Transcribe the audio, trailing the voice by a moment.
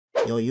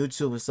Yo,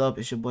 YouTube, what's up?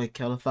 It's your boy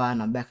Calify,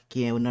 and I'm back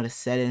again with another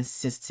settings,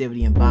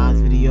 sensitivity, and bonds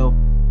video.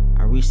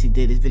 I recently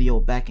did this video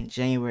back in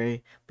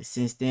January, but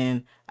since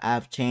then,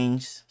 I've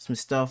changed some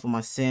stuff with my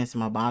settings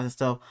and my bonds and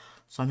stuff.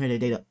 So I'm here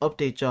today to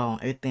update y'all on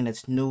everything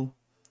that's new.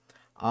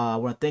 I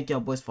want to thank y'all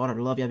boys for all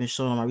the love y'all been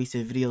showing on my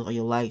recent videos, all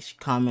your likes,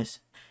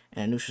 comments,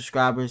 and new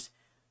subscribers.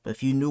 But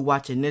if you're new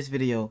watching this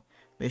video,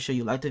 make sure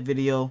you like the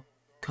video,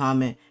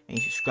 comment, and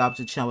subscribe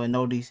to the channel and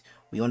notice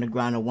we on the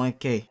grind of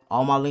 1K.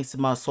 All my links to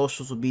my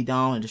socials will be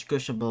down in the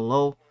description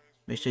below.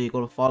 Make sure you go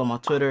to follow my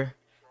Twitter,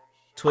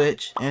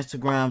 Twitch,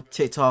 Instagram,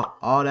 TikTok,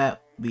 all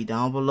that will be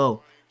down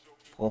below.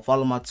 Go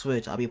follow my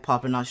Twitch. I'll be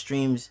popping out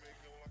streams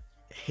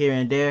here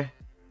and there.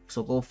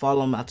 So go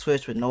follow my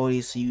Twitch with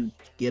notice so you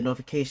get a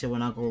notification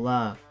when I go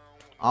live.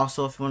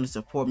 Also, if you want to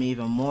support me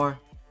even more,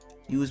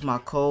 use my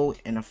code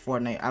in the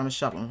Fortnite item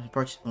shop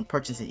when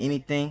purchasing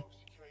anything.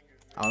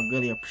 I would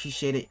really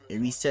appreciate it. It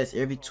resets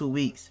every 2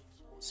 weeks.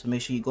 So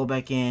make sure you go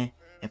back in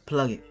and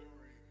plug it.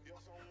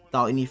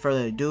 Without any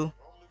further ado,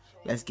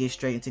 let's get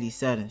straight into these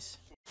settings.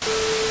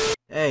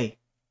 Hey,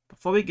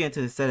 before we get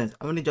into the settings,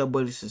 I'm gonna need y'all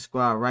boys to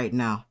subscribe right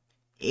now.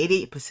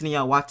 88% of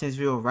y'all watching this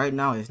video right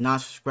now is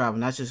not subscribed,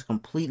 and that's just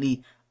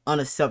completely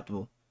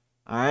unacceptable.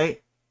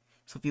 Alright?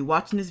 So if you're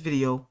watching this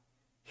video,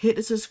 hit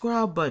the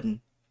subscribe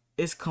button.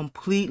 It's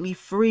completely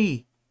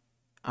free.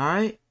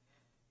 Alright?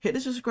 Hit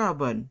the subscribe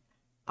button.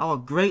 I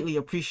would greatly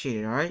appreciate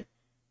it. Alright?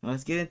 Now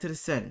let's get into the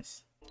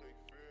settings.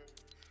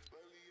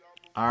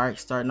 Alright,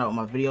 starting out with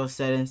my video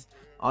settings.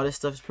 All this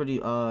stuff is pretty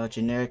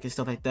generic and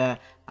stuff like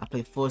that. I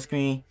play full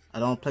screen. I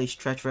don't play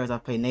stretch res. I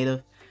play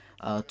native.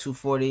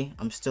 240.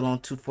 I'm still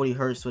on 240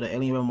 hertz with an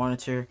Alienware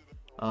monitor.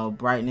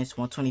 Brightness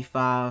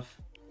 125.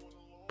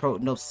 Pro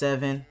Note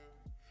 7.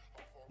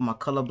 My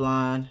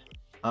colorblind.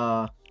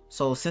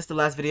 So since the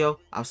last video,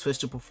 I've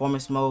switched to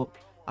performance mode.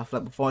 I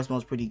feel like performance mode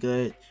is pretty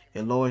good.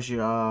 It lowers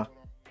your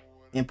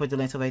input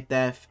delay and stuff like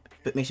that.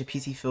 It makes your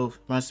PC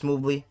run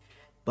smoothly.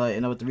 But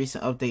you know, with the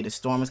recent update, the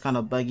storm is kind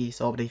of buggy,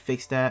 so I hope they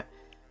fix that.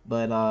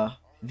 But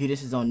view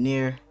this is on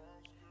near,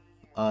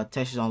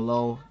 textures on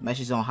low, mesh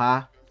is on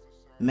high.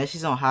 Mesh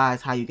is on high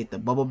is how you get the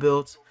bubble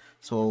builds.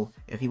 So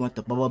if you want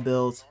the bubble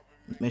builds,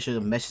 make sure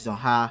the mesh is on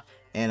high,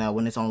 and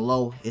when it's on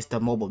low, it's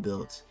the mobile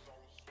builds.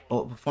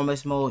 But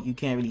performance mode, you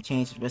can't really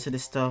change the rest of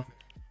this stuff.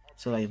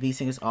 So like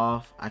VSync is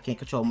off. I can't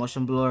control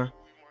motion blur,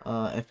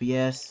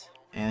 FPS,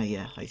 and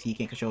yeah, like you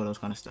can't control those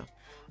kind of stuff.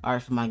 All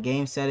right, for my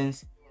game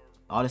settings,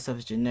 all this stuff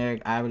is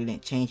generic. I really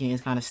didn't change any of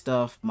this kind of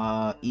stuff.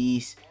 My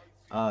East,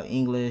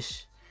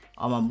 English,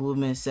 all my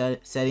movement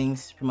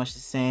settings pretty much the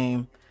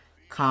same.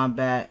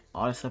 Combat,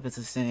 all this stuff is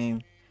the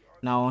same.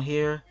 Now on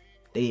here,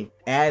 they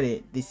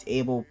added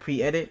disable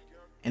pre-edit,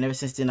 and ever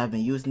since then I've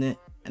been using it,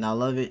 and I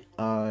love it.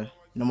 No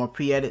more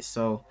pre-edit,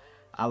 so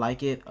I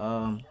like it.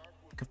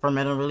 Confirm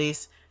random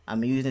release.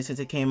 I've been using it since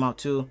it came out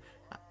too,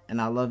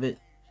 and I love it.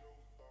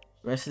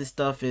 Rest of the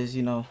stuff is,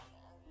 you know,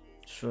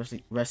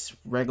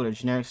 regular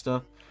generic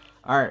stuff.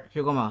 Alright,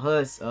 here go my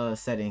HUD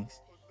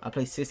settings. I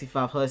play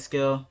 65 HUD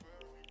scale,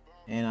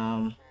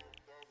 and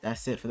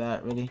that's it for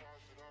that really.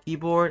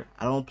 Keyboard,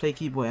 I don't play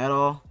keyboard at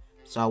all,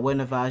 so I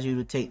wouldn't advise you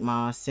to take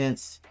my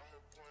sense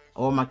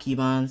or my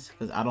keybinds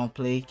because I don't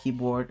play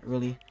keyboard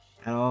really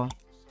at all.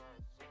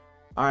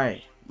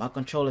 Alright, my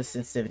controller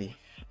sensitivity.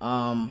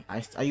 I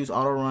use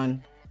auto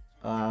run.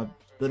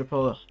 Builder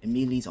Pro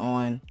immediately is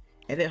on.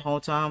 Edit home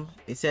time.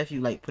 It said if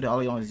you like put it all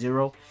the way on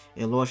 0,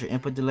 it lowers your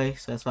input delay,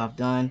 so that's what I've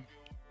done.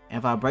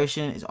 And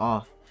vibration is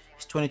off.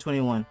 It's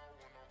 2021.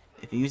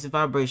 If you're using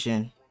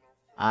vibration,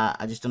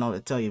 I just don't know what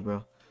to tell you,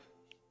 bro.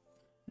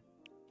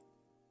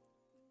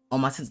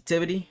 On my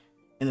sensitivity,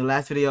 in the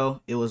last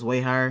video, it was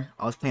way higher.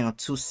 I was playing on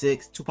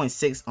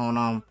 2.6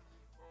 on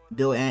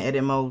build and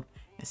edit mode,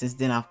 and since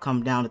then I've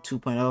come down to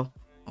 2.0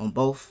 on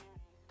both.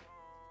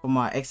 For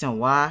my X and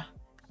Y,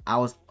 I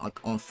was like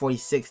on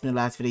 46 in the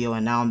last video,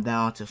 and now I'm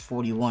down to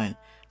 41.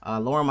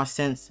 Lowering my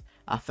sense,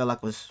 I felt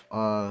like was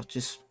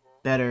just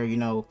better, you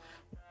know,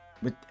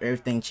 with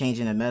everything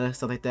changing the meta,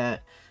 stuff like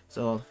that.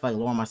 So I felt like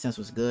lowering my sense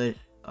was good.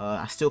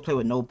 I still play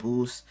with no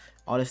boost.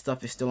 All this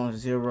stuff is still on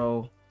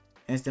 0.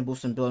 Instant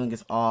boost and building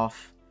is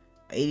off.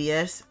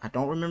 ADS, I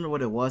don't remember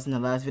what it was in the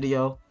last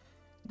video,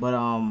 but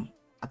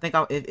I think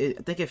I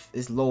think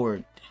it's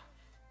lowered,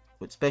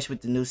 especially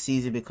with the new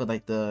season, because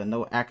like the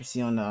no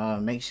accuracy on the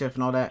makeshift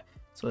and all that.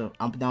 So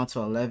I'm down to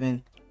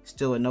 11,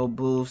 still with no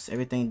boost.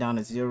 Everything down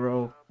to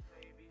 0.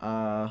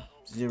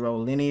 0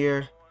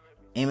 linear.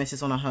 Aim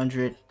assist on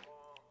 100.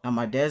 Now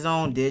my dead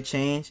zone did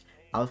change.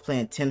 I was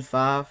playing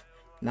 10.5.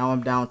 Now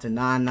I'm down to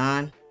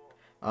 9.9.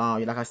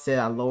 Like I said,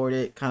 I lowered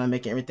it, kind of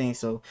making everything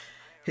so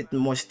hit the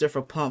more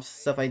stiffer pumps,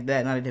 stuff like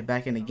that. Now that they're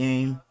back in the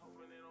game.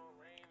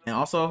 And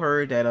also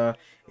heard that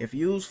if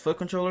you use foot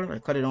controller or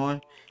cut it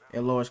on,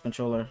 it lowers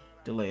controller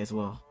delay as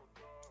well.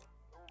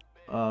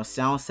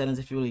 Sound settings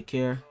if you really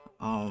care.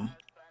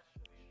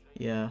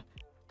 Yeah,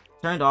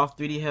 turned off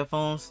 3D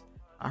headphones.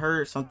 I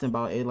heard something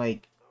about it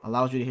like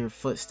allows you to hear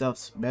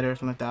footsteps better,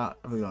 something like that.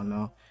 I really don't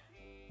know.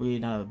 Really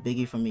not a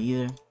biggie for me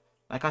either.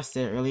 Like I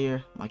said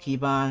earlier, my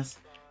keybinds,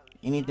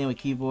 anything with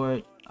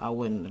keyboard, I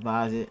wouldn't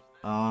advise it.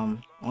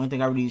 Only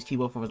thing I really use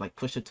keyboard for was like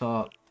push to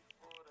talk,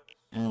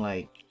 and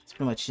like it's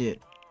pretty much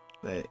it.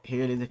 But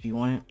here it is if you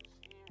want it.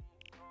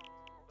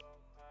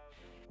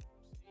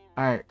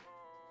 Alright,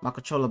 my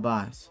controller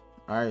binds.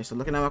 Alright, so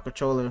looking at my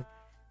controller,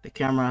 the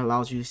camera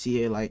allows you to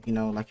see it like, you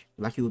know,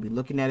 like you would be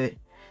looking at it.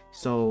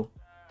 So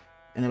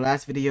in the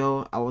last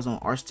video I was on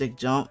R stick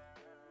jump,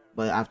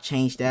 but I've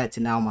changed that to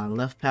now my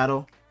left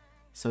paddle.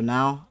 So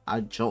now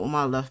I jump on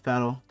my left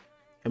paddle,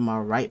 and my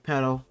right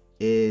paddle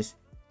is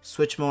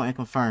switch mode and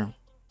confirm.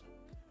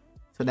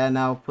 So that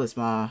now puts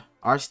my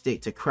R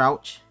stick to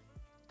crouch.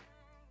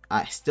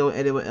 I still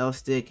edit with L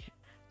stick,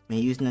 been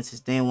using it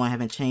since day one,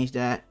 haven't changed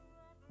that.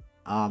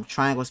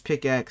 Triangles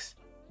pickaxe,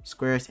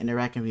 squares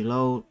interact and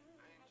reload,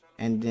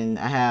 and then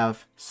I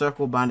have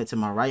circle bonded to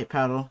my right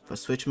paddle for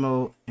switch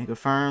mode and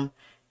confirm,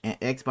 and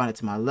X bonded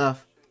to my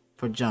left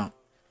for jump.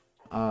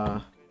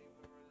 On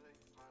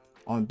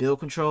build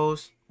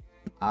controls,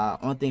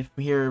 only thing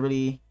from here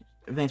really,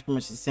 everything's pretty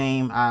much the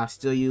same. I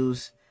still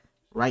use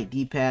right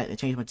D-pad to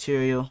change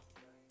material.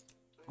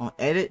 On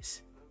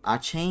edits, I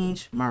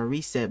changed my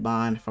reset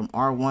bond from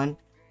R1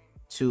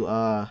 to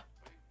R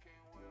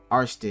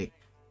stick.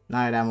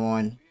 Now that I'm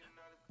on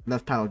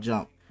left paddle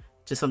jump,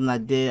 just something I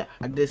did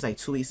this like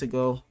 2 weeks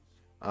ago.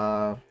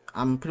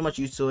 I'm pretty much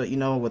used to it, you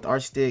know. With R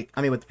stick,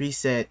 I mean with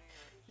reset,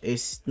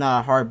 it's not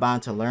a hard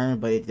bond to learn,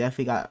 but it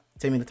definitely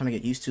take me the time to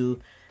get used to.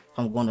 If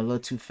I'm going a little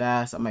too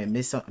fast, I might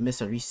miss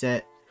a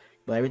reset,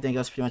 but everything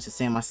else pretty much the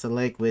same. I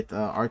select with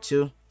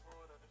R2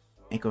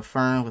 and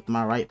confirm with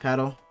my right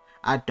paddle.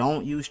 I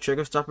don't use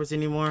trigger stoppers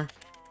anymore.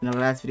 In the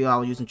last video I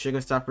was using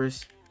trigger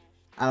stoppers.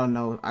 I don't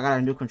know, I got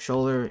a new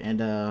controller,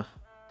 and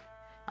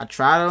I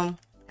tried them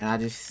and I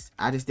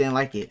just didn't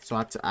like it,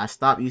 so I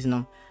stopped using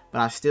them.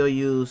 But I still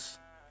use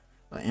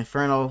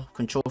Inferno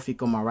control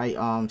freak on my right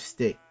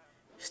stick.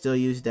 Still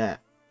use that,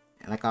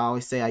 and like I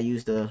always say, I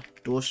use the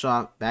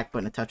DualShock back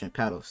button attachment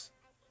paddles.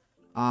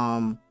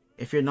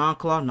 If you're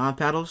non-claw,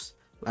 non-paddles,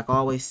 like I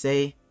always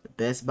say, the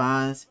best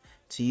binds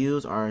to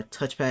use are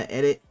touchpad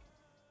edit,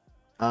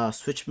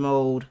 switch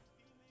mode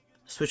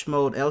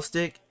L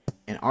stick,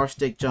 and R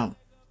stick jump.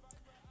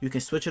 You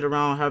can switch it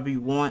around however you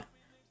want,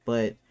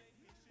 but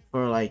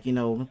for like, you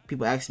know,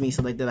 people ask me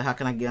stuff like that, how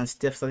can I get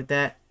unstiff like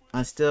that?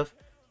 Unstiff.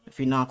 If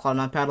you're non-claw,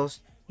 non-paddles,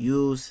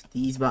 use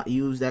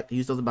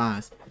those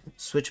binds.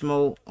 Switch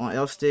mode on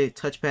L stick,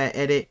 touchpad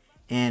edit,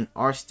 and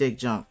R stick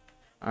jump.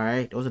 All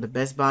right, those are the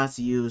best binds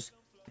to use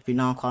if you're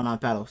non-claw,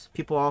 non-paddles.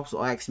 People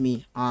also ask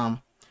me,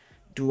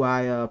 do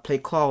I play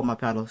claw with my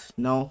paddles?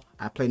 No,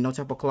 I play no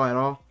type of claw at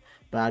all.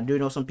 But I do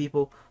know some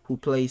people who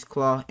plays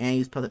claw and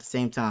use paddle at the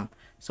same time.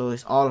 So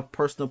it's all a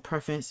personal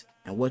preference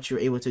and what you're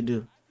able to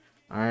do.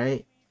 All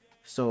right.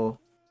 So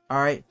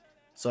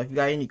if you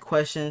got any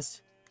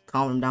questions,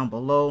 comment them down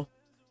below.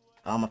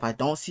 If I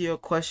don't see your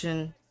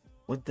question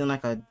within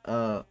like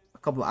a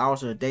couple of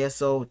hours or a day or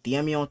so,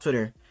 DM me on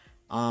Twitter.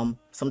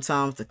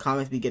 Sometimes the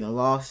comments be getting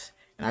lost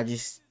and I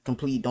just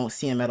completely don't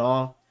see them at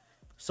all.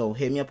 So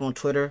hit me up on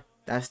Twitter.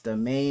 That's the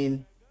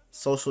main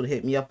social to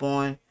hit me up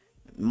on.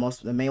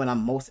 The main one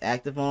I'm most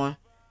active on.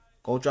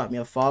 Go drop me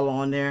a follow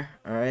on there.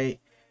 All right.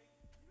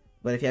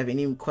 But if you have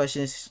any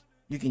questions,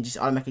 you can just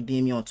automatically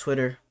DM me on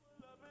Twitter.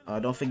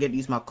 Don't forget to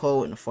use my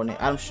code in the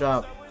Fortnite item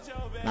shop.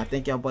 And I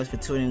thank y'all boys for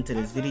tuning into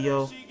this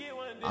video.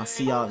 I'll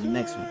see y'all in the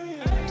next one.